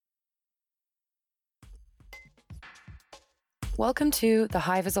Welcome to The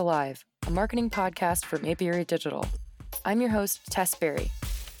Hive Is Alive, a marketing podcast from Apiary Digital. I'm your host, Tess Berry.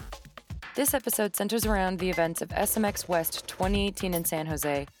 This episode centers around the events of SMX West 2018 in San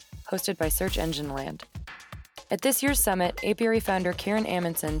Jose, hosted by Search Engine Land. At this year's summit, Apiary founder Karen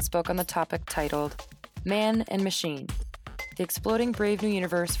Amundson spoke on the topic titled Man and Machine, the exploding brave new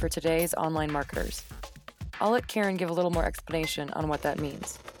universe for today's online marketers. I'll let Karen give a little more explanation on what that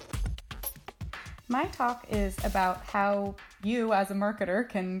means. My talk is about how you as a marketer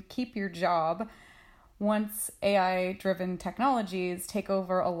can keep your job once AI-driven technologies take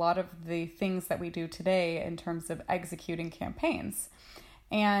over a lot of the things that we do today in terms of executing campaigns.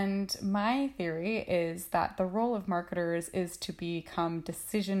 And my theory is that the role of marketers is to become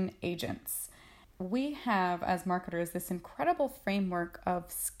decision agents. We have, as marketers, this incredible framework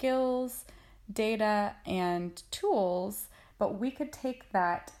of skills, data, and tools, but we could take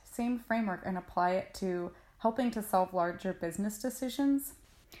that same framework and apply it to helping to solve larger business decisions.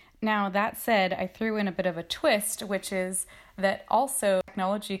 Now, that said, I threw in a bit of a twist, which is that also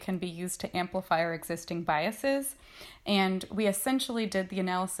technology can be used to amplify our existing biases. And we essentially did the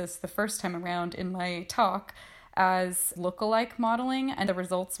analysis the first time around in my talk as lookalike modeling. And the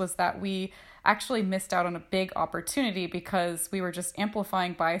results was that we actually missed out on a big opportunity because we were just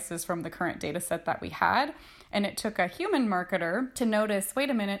amplifying biases from the current data set that we had. And it took a human marketer to notice, wait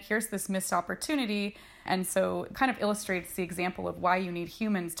a minute, here's this missed opportunity. And so it kind of illustrates the example of why you need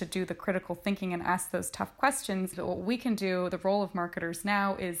humans to do the critical thinking and ask those tough questions. But what we can do, the role of marketers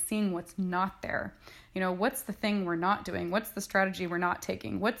now, is seeing what's not there. You know, what's the thing we're not doing? What's the strategy we're not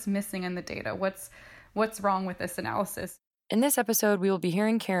taking? What's missing in the data? What's wrong with this analysis? In this episode, we will be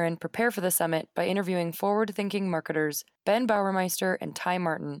hearing Karen prepare for the summit by interviewing forward-thinking marketers Ben Bauermeister and Ty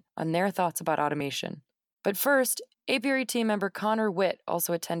Martin on their thoughts about automation. But first, Apiary team member Connor Witt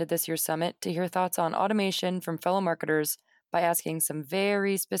also attended this year's summit to hear thoughts on automation from fellow marketers by asking some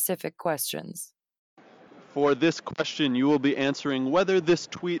very specific questions. For this question, you will be answering whether this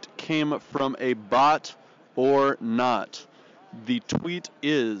tweet came from a bot or not. The tweet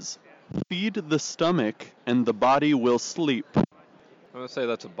is, "Feed the stomach and the body will sleep." I'm going to say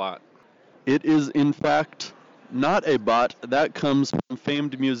that's a bot. It is, in fact, not a bot. That comes from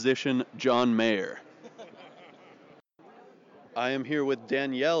famed musician John Mayer. I am here with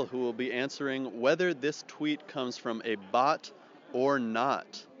Danielle, who will be answering whether this tweet comes from a bot or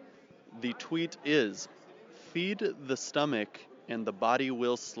not. The tweet is, "Feed the stomach and the body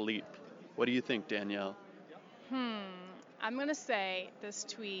will sleep." What do you think, Danielle? I'm going to say this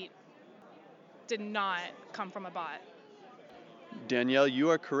tweet did not come from a bot. Danielle, you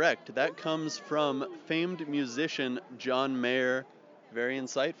are correct. That comes from famed musician John Mayer. Very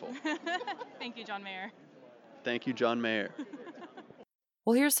insightful. Thank you, John Mayer. Thank you, John Mayer.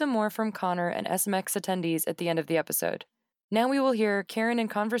 We'll hear some more from Connor and SMX attendees at the end of the episode. Now we will hear Karen in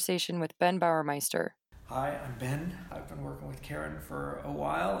conversation with Ben Bauermeister. Hi, I'm Ben. I've been working with Karen for a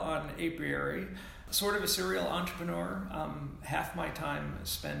while on Apiary. Sort of a serial entrepreneur. Half my time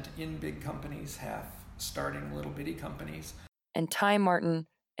spent in big companies, half starting little bitty companies. And Ty Martin,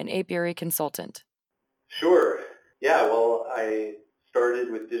 an Apiary consultant. Sure. Yeah, well, I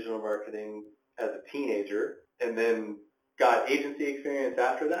started with digital marketing as a teenager and then got agency experience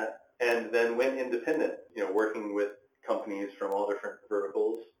after that and then went independent, working with companies from all different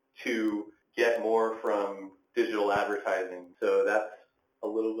verticals to get more from digital advertising. So that's a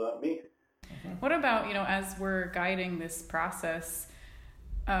little about me. What about, as we're guiding this process,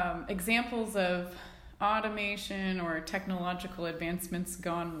 examples of automation or technological advancements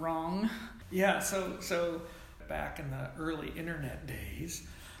gone wrong? Yeah, so back in the early internet days,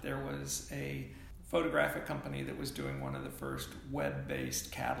 there was a photographic company that was doing one of the first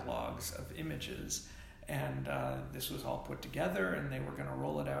web-based catalogs of images. And this was all put together, and they were going to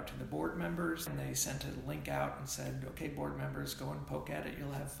roll it out to the board members. And they sent a link out and said, okay, board members, go and poke at it.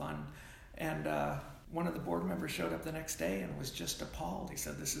 You'll have fun. And one of the board members showed up the next day and was just appalled. He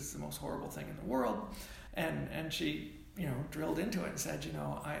said, this is the most horrible thing in the world. And she, drilled into it and said,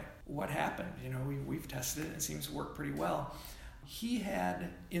 what happened? We've tested it. It seems to work pretty well. He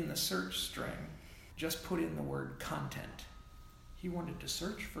had, in the search string, just put in the word content. He wanted to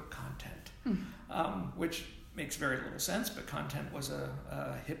search for content, which makes very little sense, but content was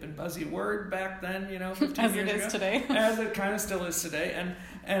a hip and buzzy word back then, 15 As years it is ago. today. As it kind of still is today.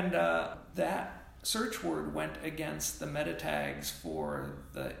 And that search word went against the meta tags for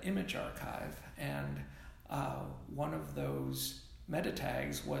the image archive, and one of those meta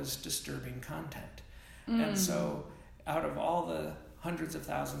tags was disturbing content. And so out of all the hundreds of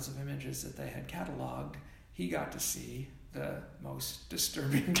thousands of images that they had cataloged, he got to see the most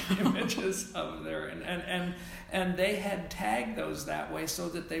disturbing images of there, and they had tagged those that way so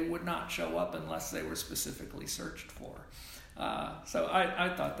that they would not show up unless they were specifically searched for. So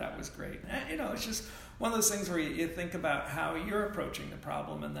I thought that was great. And, it's just one of those things where you think about how you're approaching the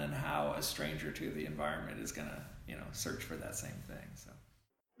problem, and then how a stranger to the environment is going to search for that same thing. So.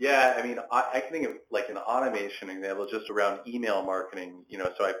 Yeah, I mean, I can think of like an automation example just around email marketing.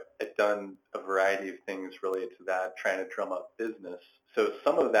 So I've done a variety of things related to that, trying to drum up business. So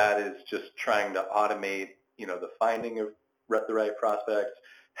some of that is just trying to automate, the finding of the right prospects,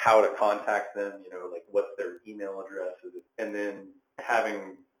 how to contact them, like what's their email address, and then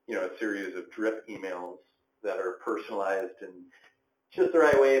having, a series of drip emails that are personalized in just the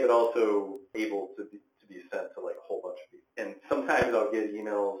right way, but also able to be sent to like a whole bunch of people. And sometimes I'll get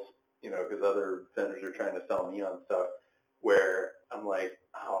emails, because other vendors are trying to sell me on stuff, where I'm like,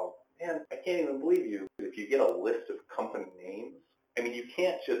 oh man, I can't even believe you. If you get a list of company names, I mean, you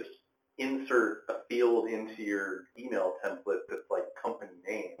can't just insert a field into your email template that's like company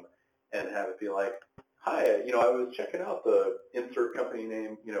name and have it be like, hi, I was checking out the insert company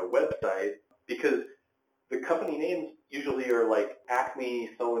name, website, because the company names usually are like Acme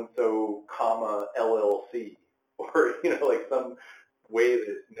so-and-so, comma, LLC, or, like some way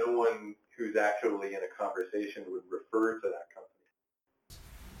that no one who's actually in a conversation would refer to that company.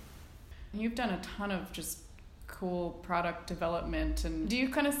 You've done a ton of just cool product development. And do you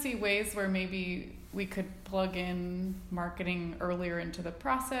kind of see ways where maybe we could plug in marketing earlier into the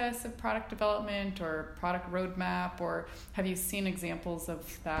process of product development or product roadmap, or have you seen examples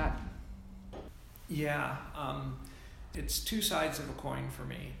of that? Yeah, it's two sides of a coin for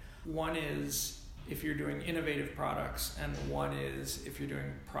me. One is if you're doing innovative products, and one is if you're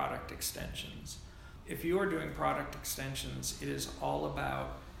doing product extensions. If you are doing product extensions, it is all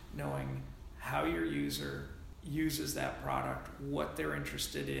about knowing how your user uses that product, what they're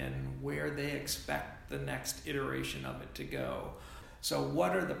interested in, where they expect the next iteration of it to go. So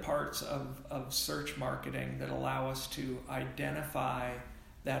what are the parts of search marketing that allow us to identify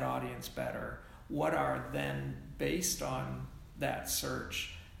that audience better? What are then, based on that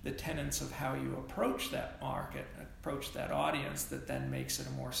search, the tenets of how you approach that market, approach that audience, that then makes it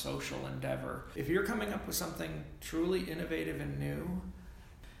a more social endeavor? If you're coming up with something truly innovative and new,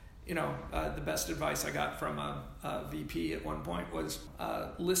 the best advice I got from a VP at one point was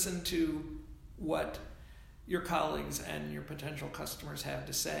listen to what your colleagues and your potential customers have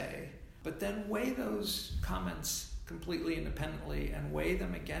to say, but then weigh those comments completely independently and weigh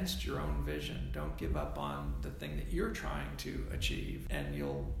them against your own vision. Don't give up on the thing that you're trying to achieve, and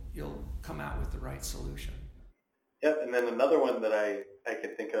you'll come out with the right solution. Yep, and then another one that I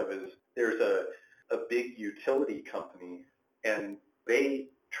can think of is there's a big utility company, and they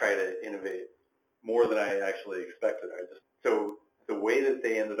try to innovate more than I actually expected. So the way that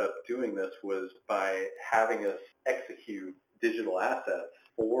they ended up doing this was by having us execute digital assets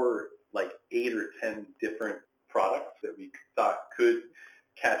for like 8 or 10 different products that we thought could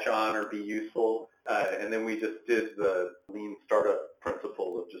catch on or be useful. And then we just did the lean startup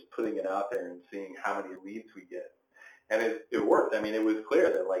principle of just putting it out there and seeing how many leads we get. And it worked. I mean, it was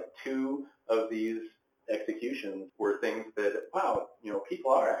clear that like 2 of these executions were things that, wow,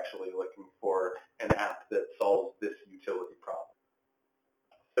 people are actually looking for an app that solves this utility problem.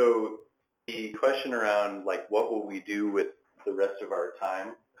 So the question around like what will we do with the rest of our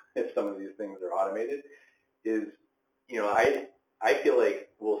time if some of these things are automated is, I feel like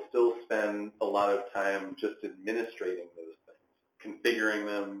we'll still spend a lot of time just administrating those things, configuring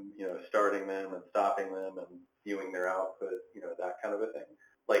them, starting them and stopping them and viewing their output, that kind of a thing.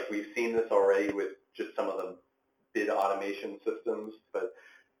 Like we've seen this already with just some of the bid automation systems, but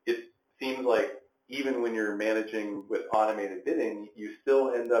it seems like even when you're managing with automated bidding, you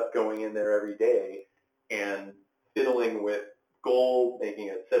still end up going in there every day and fiddling with gold, making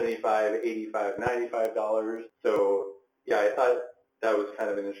it $75, $85, $95. So yeah, I thought that was kind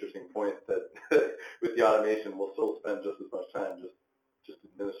of an interesting point that with the automation, we'll still spend just as much time just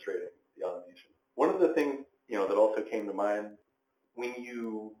administrating the automation. One of the things, that also came to mind, when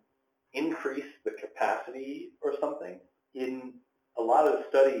you increase the capacity or something, in a lot of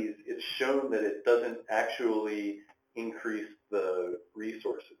studies, it's shown that it doesn't actually increase the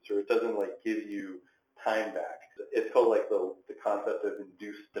resources, or it doesn't give you time back. It's called the concept of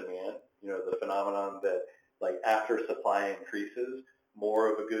induced demand, the phenomenon that after supply increases,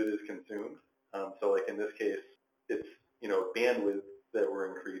 more of a good is consumed. So in this case, it's, bandwidth that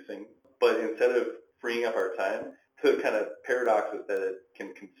we're increasing, but instead of freeing up our time, the kind of paradox is that it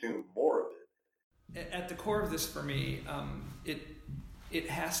can consume more of it. At the core of this for me, it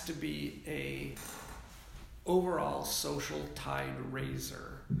has to be overall social tide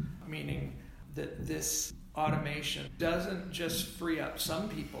raiser, meaning that this automation doesn't just free up some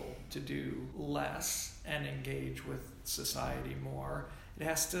people to do less and engage with society more. It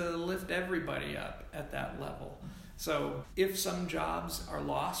has to lift everybody up at that level. So if some jobs are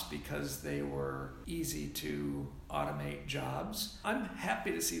lost because they were easy to automate jobs, I'm happy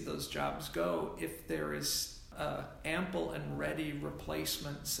to see those jobs go if there is an ample and ready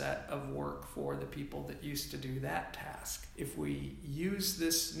replacement set of work for the people that used to do that task. If we use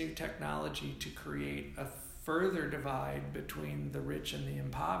this new technology to create a further divide between the rich and the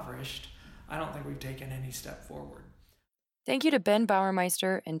impoverished, I don't think we've taken any step forward. Thank you to Ben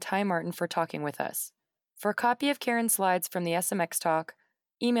Bauermeister and Ty Martin for talking with us. For a copy of Karen's slides from the SMX talk,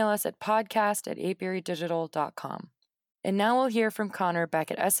 email us at podcast@apiarydigital.com. And now we'll hear from Connor back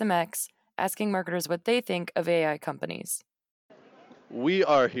at SMX, asking marketers what they think of AI companies. We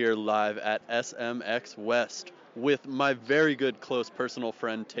are here live at SMX West with my very good close personal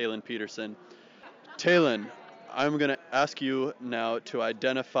friend, Talon Peterson. Talon, I'm going to ask you now to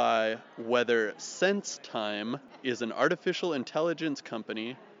identify whether SenseTime is an artificial intelligence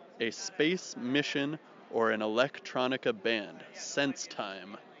company, a space mission, or an electronica band.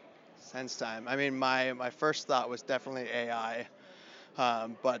 SenseTime. SenseTime. I mean, my first thought was definitely AI,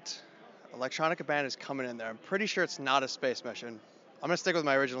 but electronica band is coming in there. I'm pretty sure it's not a space mission. I'm going to stick with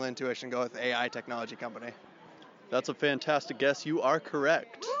my original intuition and go with AI technology company. That's a fantastic guess. You are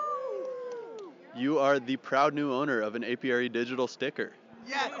correct. You are the proud new owner of an Apiary digital sticker.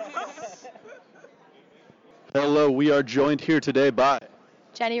 Yes! Hello, we are joined here today by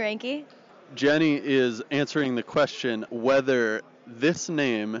Jenny Ranke. Jenny is answering the question whether this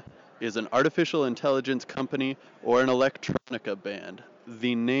name is an artificial intelligence company or an electronica band.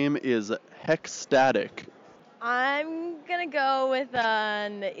 The name is Hexstatic. I'm going to go with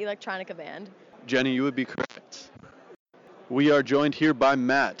an electronica band. Jenny, you would be correct. We are joined here by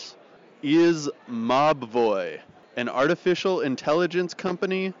Matt. Is Mobvoi an artificial intelligence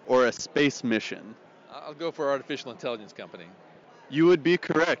company or a space mission? I'll go for artificial intelligence company. You would be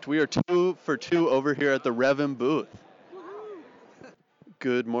correct. We are 2 for 2 over here at the Revim booth.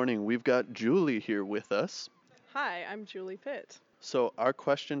 Good morning. We've got Julie here with us. Hi, I'm Julie Pitt. So our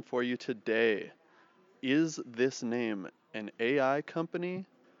question for you today, is this name an AI company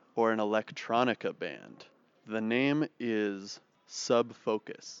or an electronica band? The name is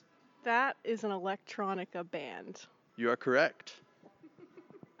Subfocus. That is an electronica band. You are correct.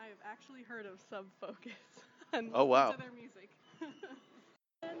 I have actually heard of Subfocus and Oh, wow. listened to their music.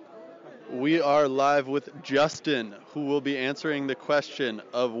 We are live with Justin, who will be answering the question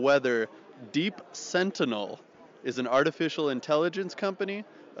of whether Deep Sentinel is an artificial intelligence company,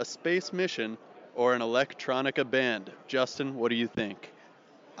 a space mission, or an electronica band. Justin, what do you think?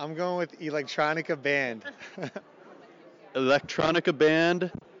 I'm going with electronica band. Electronica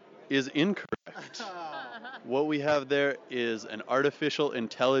band is incorrect. What we have there is an artificial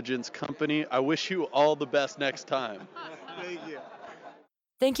intelligence company. I wish you all the best next time. Thank you.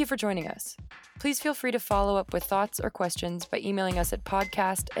 Thank you for joining us. Please feel free to follow up with thoughts or questions by emailing us at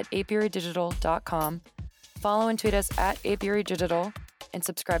podcast@apiarydigital.com, follow and tweet us at apiarydigital, and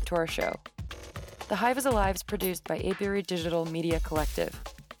subscribe to our show. The Hive Is Alive is produced by Apiary Digital Media Collective.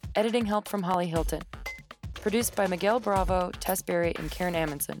 Editing help from Holly Hilton. Produced by Miguel Bravo, Tess Berry, and Karen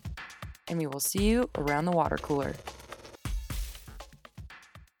Amundson. And we will see you around the water cooler.